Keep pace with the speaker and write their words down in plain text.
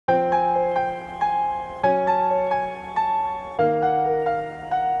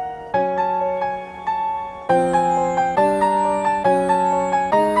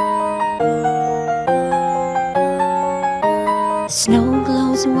Snow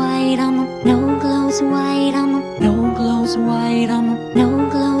glows white on the, no glows white on the, no glows white on the, no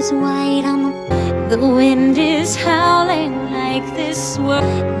glows white on the. The wind is howling like this world.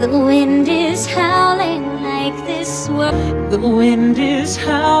 The wind is howling like this world. The wind is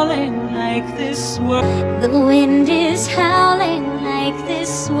howling like this world. The wind is howling like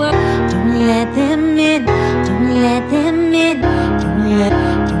this world. Don't let them in. Don't let them in. Don't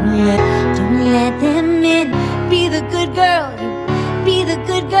let them in. Be the good girl. Be the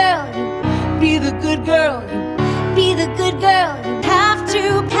good girl. Be the good girl. Be the good girl. Have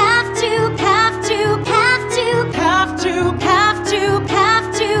to.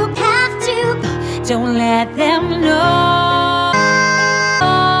 Don't let them know.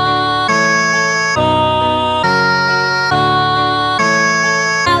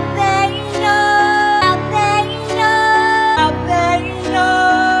 How they know. How they know. How they know.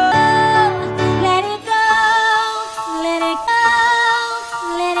 Let it go. Let it go.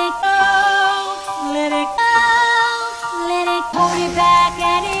 Let it go. Let it go. Let it hold it back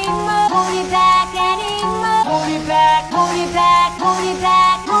anymore. Hold it back anymore. Hold it back. Hold it back. Hold it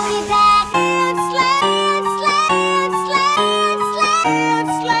back. Hold it back.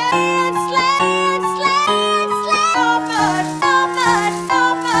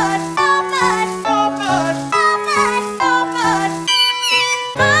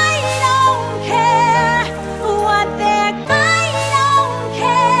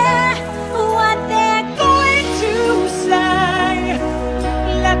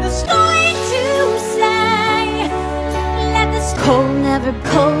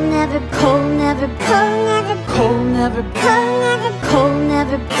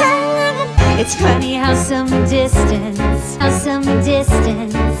 It's funny how some distance, how some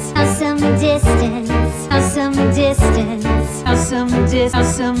distance, how some distance, how some distance, how some dis, how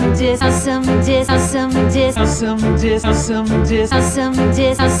some dis, how some dis, how some dis, how some dis, how some dis, how some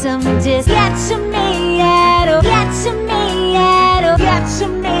dis, how some dis. Get to me, Edo. Get to me, Edo. Get to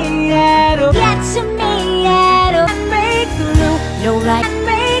me, Edo. Get to me, Edo. Make the loop, no right.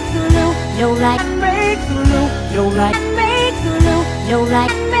 Make the loop, no right. Make the loop, no right. Make the loop, no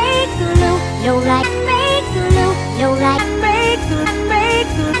right. Make the loop, no right. Make the loop, no right. Make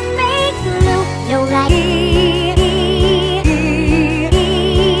the loop, no right.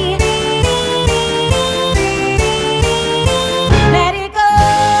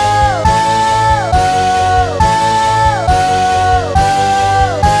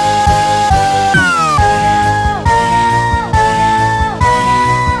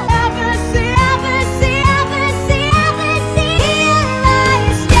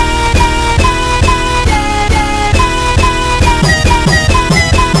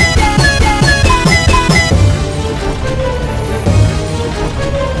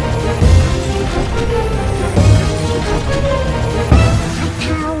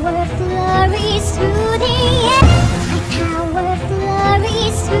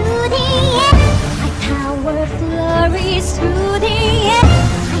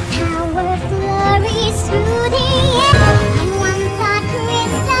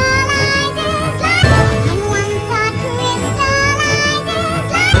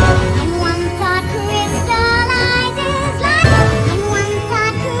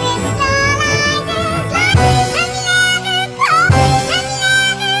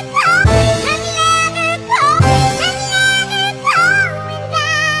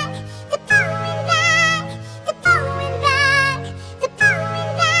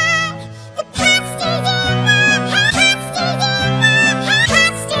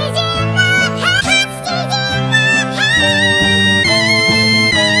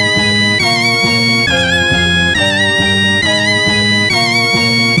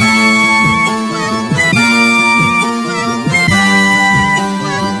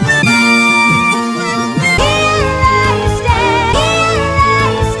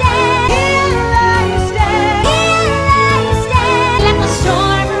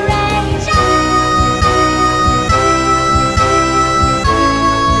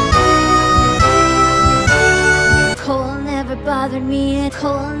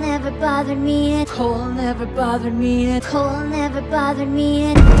 Cold never bothered me. Cold never bothered me. Cold never bothered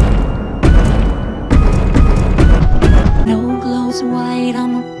me. No glows white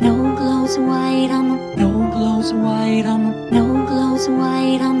on the, no glows white on the, no glows white on the, no glows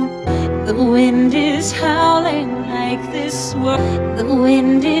white on the. The wind is howling like this world. The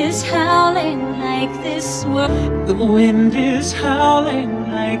wind is howling like this world. The wind is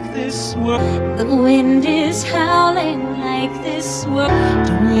howling like this world. The wind is howling like this world.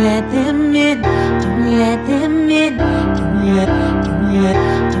 Don't let them in. Don't let them in. Don't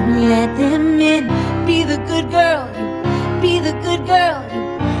let them in. Be the good girl. Be the good girl.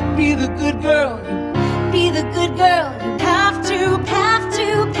 Be the good girl. Be the good girl. Have to, have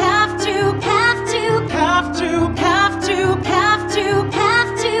to, have to, have to, have to, have to, have to,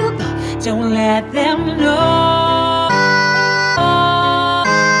 have to. Don't let them know.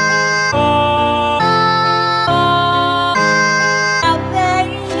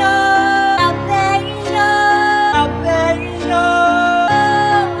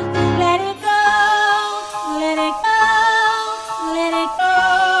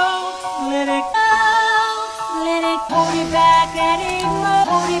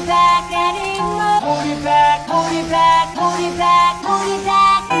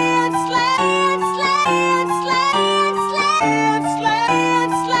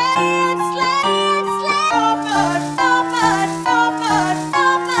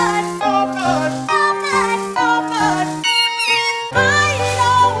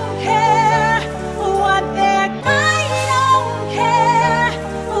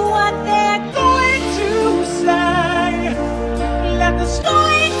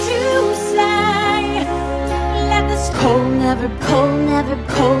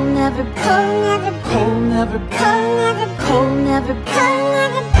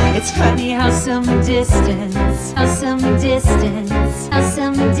 It's funny how some distance, how some distance, how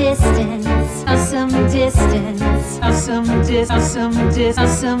some distance, how some distance, how some dis, how some dis, how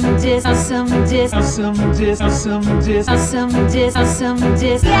some dis, how some dis, how some dis, how some dis, how some dis, how some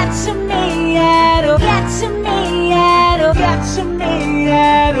dis. Get to me, Addo. Get to me, Addo. Get to me,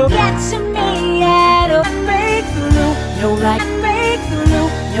 Addo. Get to me, Addo. Break through, no right. Break through,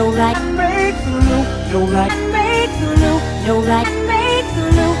 no right. Break through, no right. Break through, no right. Break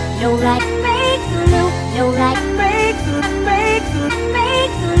through, no right. Break through, no right. Break through, break through,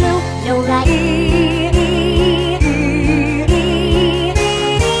 break through, no right.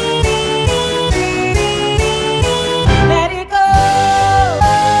 Let it go.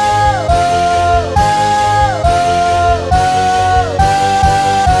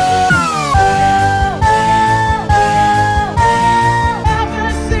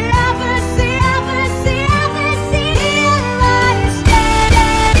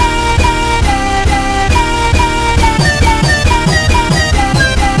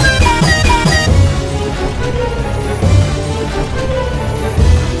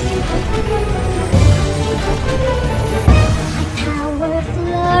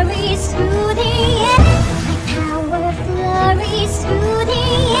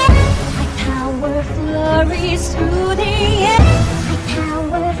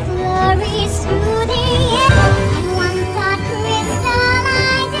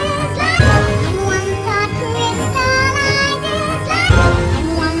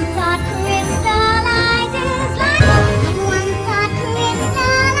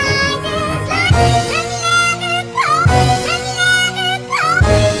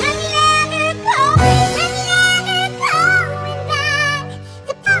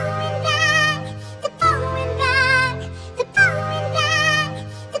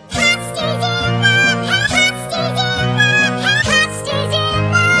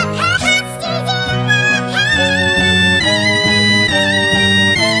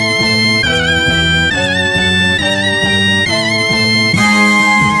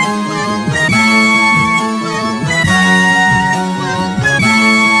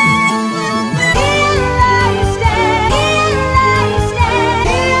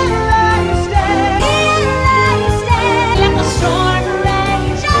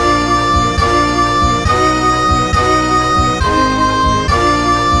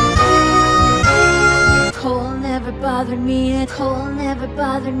 Cold never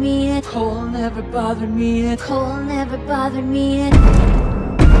bothered me. Cold never bothered me. Cold never bothered me.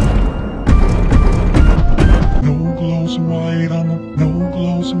 No glows white on the, no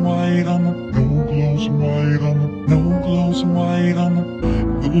glows white on the, no glows white on the, no glows white on the.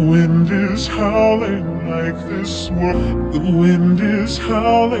 The wind is howling like this world. The wind is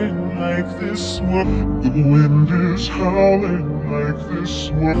howling like this world. The wind is howling like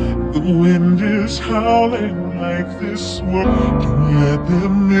this world. The wind is howling like this world. Don't let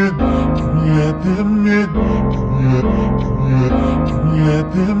them in. Don't let them in. Don't let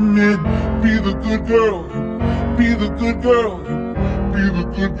them in. Be the good girl. Be the good girl. Be the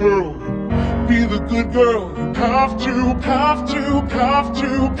good girl. Be the good girl. Have to, have to, have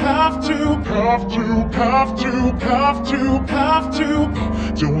to, have to, have to, have to, have to, have to.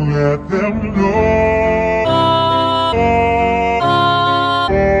 Don't let them know.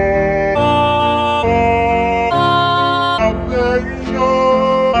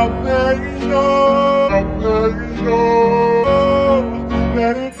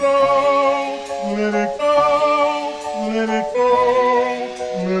 Let it go, let it go, let it go.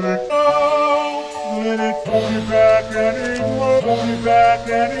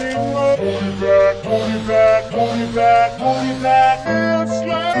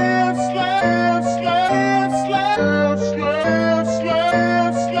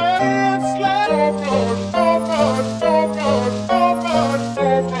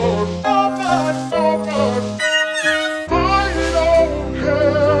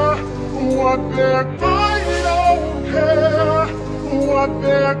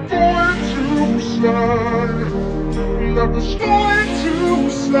 they're going to say. Let the story to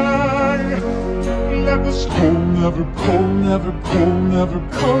say. Let the cold never, cold never, cold never,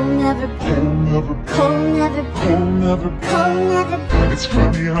 Cold never, cold never, cold never, cold never, cold never. It's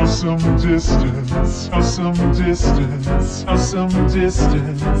funny how some distance, how some distance, how some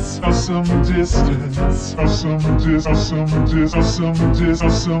distance, how some distance, how some dis, how some dis, how some dis, how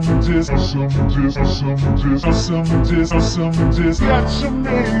some dis, how some dis, how some dis, how some dis, how some dis. Get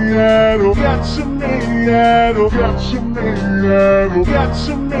meado, get meado, get meado, get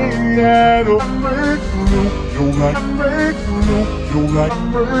meado. Make you, you like make you, you like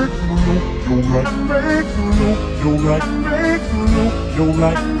make you, you like make you, you like make you, you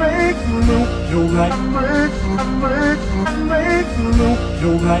like make you, you like make you, make you,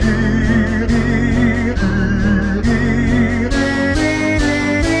 you like.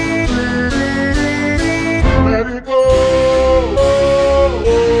 Let it go.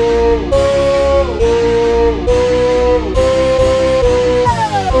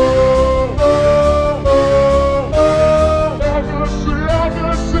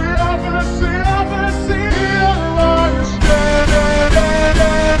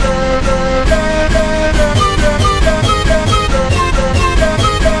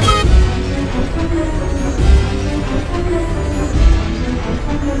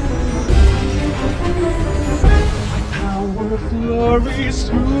 Flurries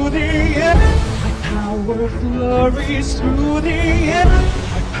through the air. My power flurries through the air.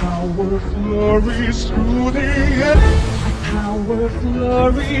 My power flurries through the air. My power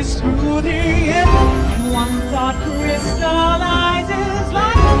flurries through the air. And one thought crystallizes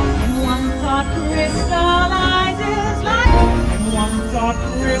life. And one thought crystallizes life. And one thought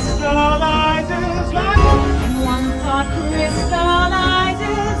crystallizes life. And one thought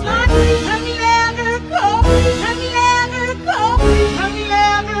crystallizes life. And never go. And never go. And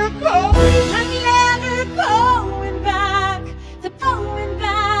never go. And never going back. The going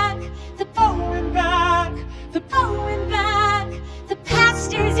back. The going back. The going back. The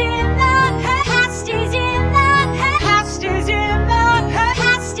past is in the past is in the past is in the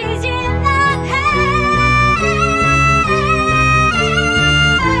past is in the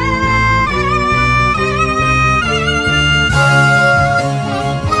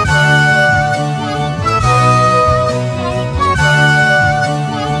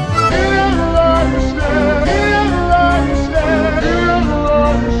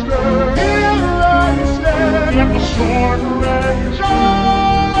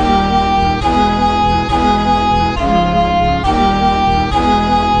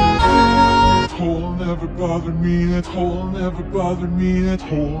Bother me at all, never bother me at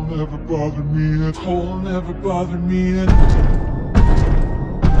all, never bother me at all, never bother me at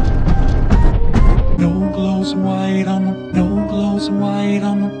no glows white on the, no glows white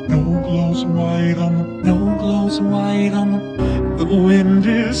on the, no glows white on the, no glows white on the wind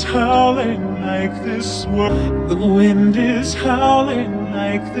is howling like this world, the wind is howling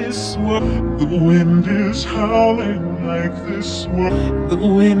like this world, the wind is howling like this world, the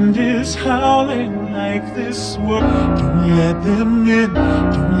wind is howling like this world. Don't let them in,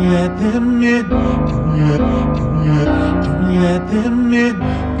 don't let them in, don't let them in.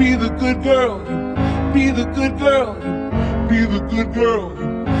 Be the good girl, be the good girl, be the good girl,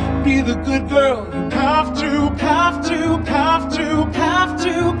 be the good girl. You have to, have to, have to, have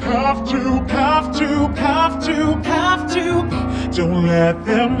to, have to, have to, have to, have to. Don't let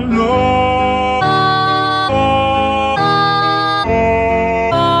them know.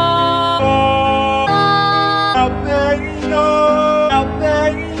 Out there you know, out there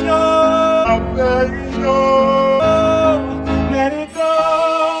you know, out there you know. Let it go,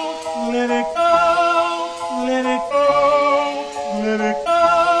 let it go, let it go, let it go,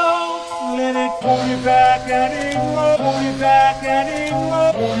 let it go. Hold it back anymore, hold it back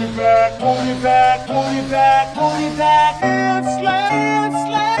anymore, hold it back, hold it back, hold it back, hold it back. It's like, it's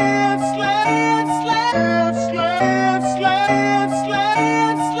like, it's like, it's like, it's like, it's like, it's like,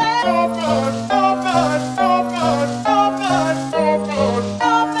 it's like. Oh God, oh God, oh God, oh God, oh God,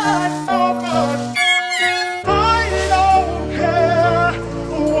 oh God, oh God. I don't care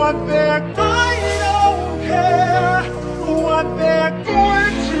what they're, I don't care what they're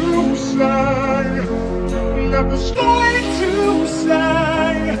going to say. Let the story to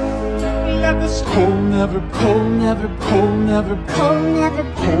say. Let the cold never, cold never, cold never, Cold never,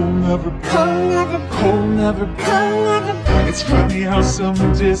 cold never, cold never, cold never, cold never. It's funny how some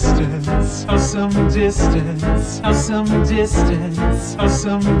distance, how some distance, how some distance, how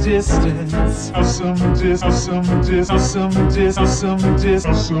some distance, how some dis, how some dis, how some dis, how some dis,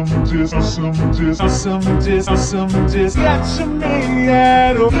 how some dis, how some dis, how some dis, how some dis. Gotcha me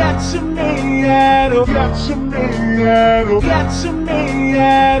at, gotcha me at, gotcha me at, gotcha me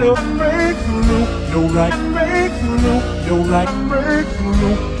at. Make the loop, no right, make the loop, no right, make the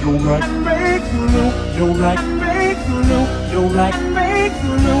loop, no right, make the loop, no right, make the loop, no right, make the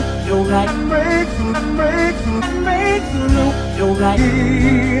loop, no right, make the loop, make the loop, make the loop, no right.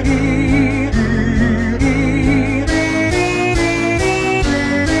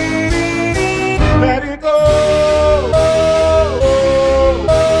 Let it go.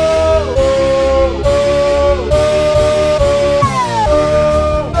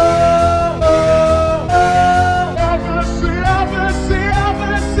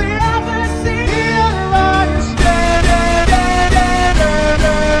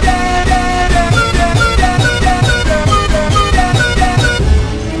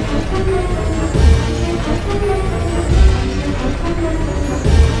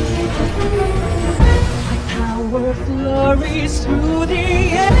 Flurries through the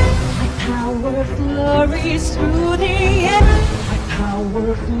air. My power flurries through the air. My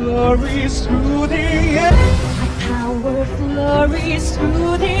power flurries through the air. My power flurries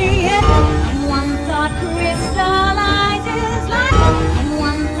through the air. And one thought crystallizes life. And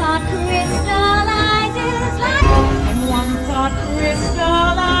one thought crystallizes life. And one thought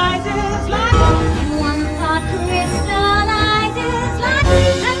crystallizes life. And one thought crystallizes life.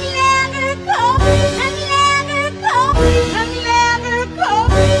 I'm never cold. I'm never cold. I'm never cold.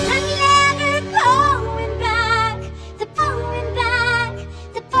 I'm never going back. The going back.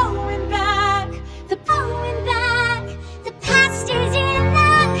 The going back. The going back. The past is in the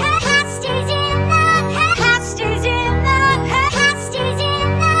past is in the past is in the past is in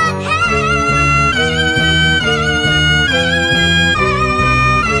the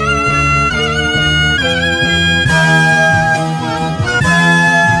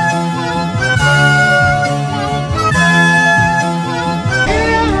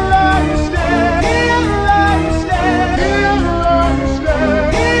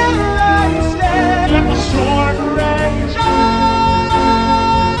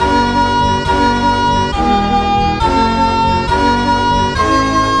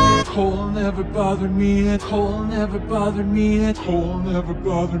Bothered me at all, never bothered me at all, never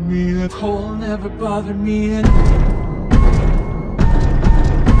bothered me at all, never bothered me at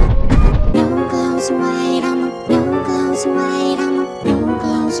no glows white on the no glows white on the no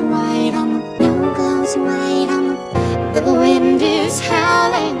glows white on the no glows white on the wind is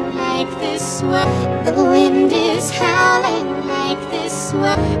howling like this one. The wind is howling like this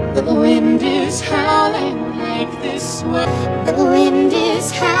one. The wind is howling like this one. The wind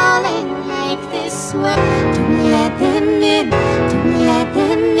is howling like this one. Don't let them in. Don't let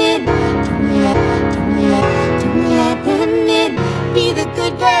them in. Don't let them in. Be the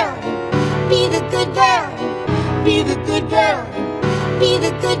good girl. Be the good girl. Be the good girl. Be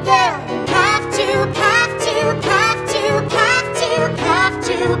the good girl. Have to, have to, have to, have to, have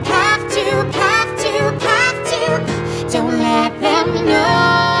to, have to, have to, have to. Don't let them know.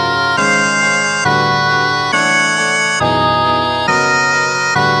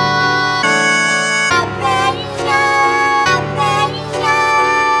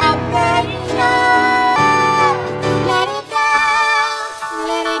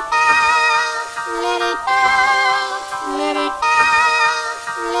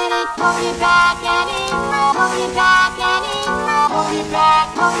 Hold you back anymore. Hold you back anymore. Hold you back.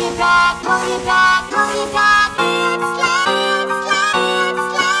 Hold you back. Hold you back. Hold you back. It's slide, slide,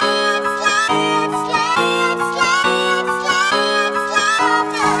 slide, slide, slide, slide, slide, slide.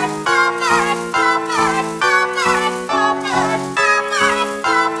 Forward, forward, forward, forward, forward, forward,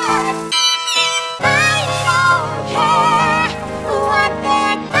 forward. I don't care what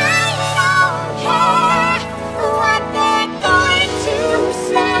they're. I don't care what they're going to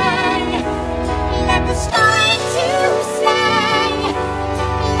say. Let the story to sing.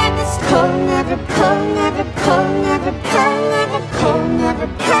 Let the cold never, cold never, cold never, cold never, cold never,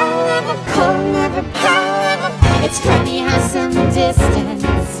 cold never, cold never, cold never. It's funny how some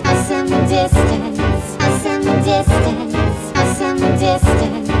distance, how some distance, how some distance, how some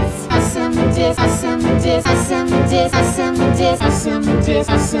distance, how some dis, how some dis, how some dis, how some dis, how some dis,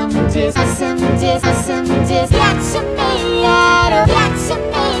 how some dis, how some dis, how some dis. Gotcha me out, gotcha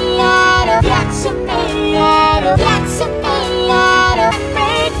me out, gotcha me out, gotcha me out.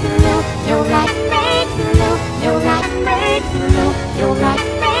 Make the loop, no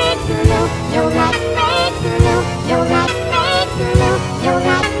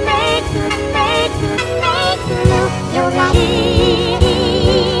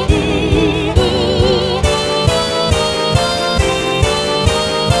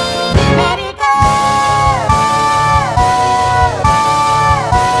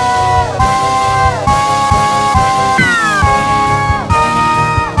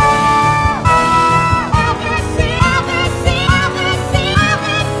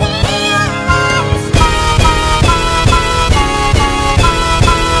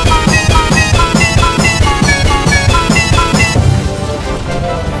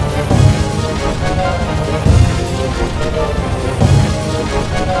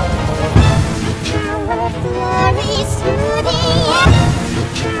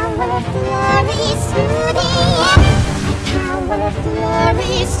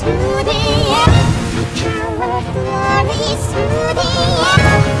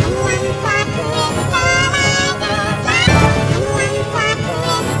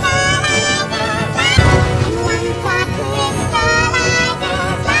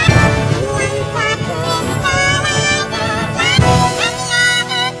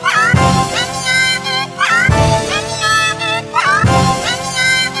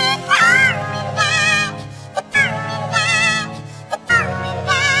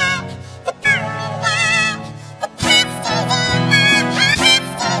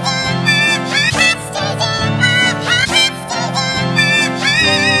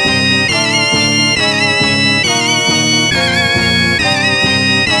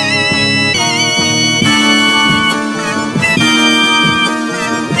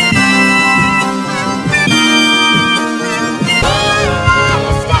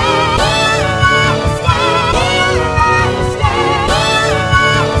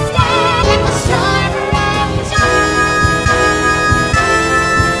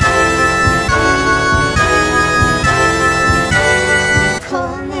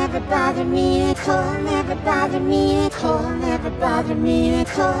Cold never bother me, cold never bother me,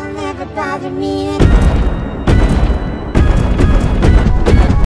 cold never bother me.